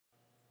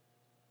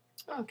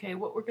Okay,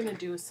 what we're going to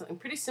do is something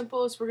pretty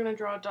simple. Is we're going to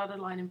draw a dotted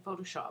line in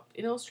Photoshop.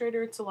 In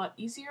Illustrator, it's a lot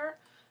easier.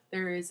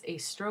 There is a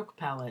stroke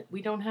palette.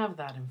 We don't have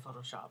that in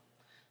Photoshop.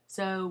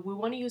 So we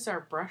want to use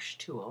our brush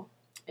tool.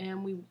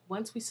 And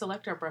once we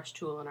select our brush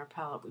tool in our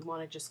palette, we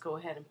want to just go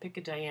ahead and pick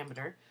a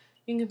diameter.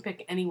 You can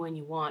pick any one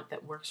you want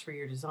that works for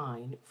your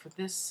design. For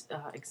this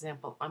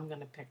example, I'm going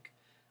to pick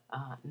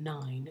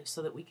 9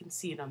 so that we can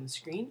see it on the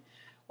screen.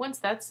 Once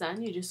that's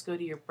done, you just go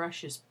to your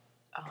brushes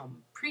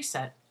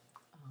preset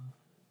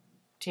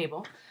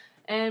table,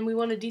 and we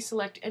want to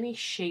deselect any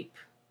shape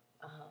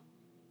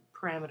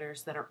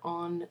parameters that are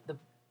on the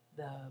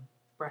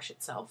brush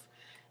itself.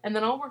 And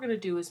then all we're going to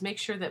do is make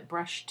sure that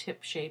brush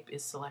tip shape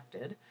is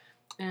selected.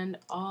 And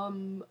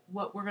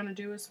what we're going to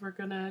do is we're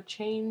going to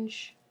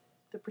change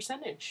the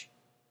percentage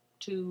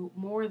to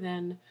more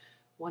than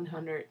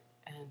 150%.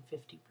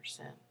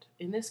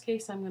 In this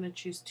case, I'm going to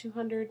choose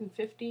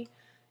 250.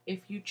 If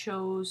you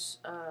chose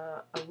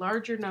a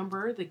larger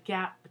number, the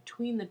gap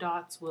between the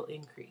dots will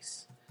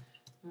increase.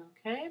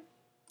 Okay,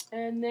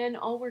 and then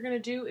all we're going to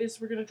do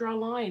is we're going to draw a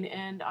line,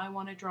 and I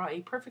want to draw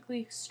a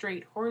perfectly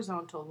straight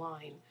horizontal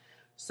line.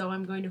 So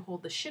I'm going to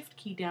hold the Shift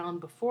key down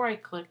before I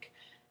click,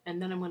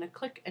 and then I'm going to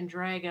click and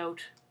drag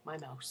out my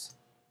mouse.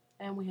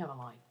 And we have a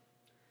line.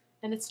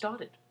 And it's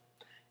dotted.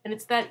 And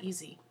it's that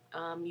easy.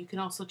 You can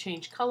also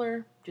change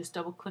color. Just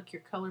double click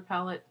your color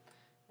palette,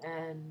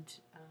 and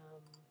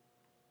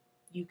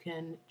you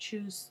can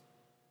choose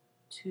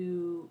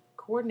to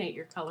coordinate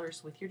your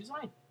colors with your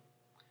design.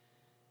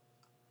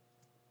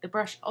 The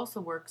brush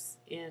also works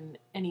in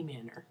any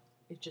manner.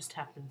 It just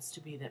happens to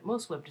be that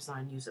most web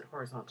design use it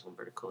horizontal and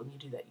vertical, and you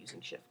do that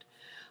using Shift.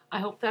 I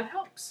hope that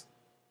helps.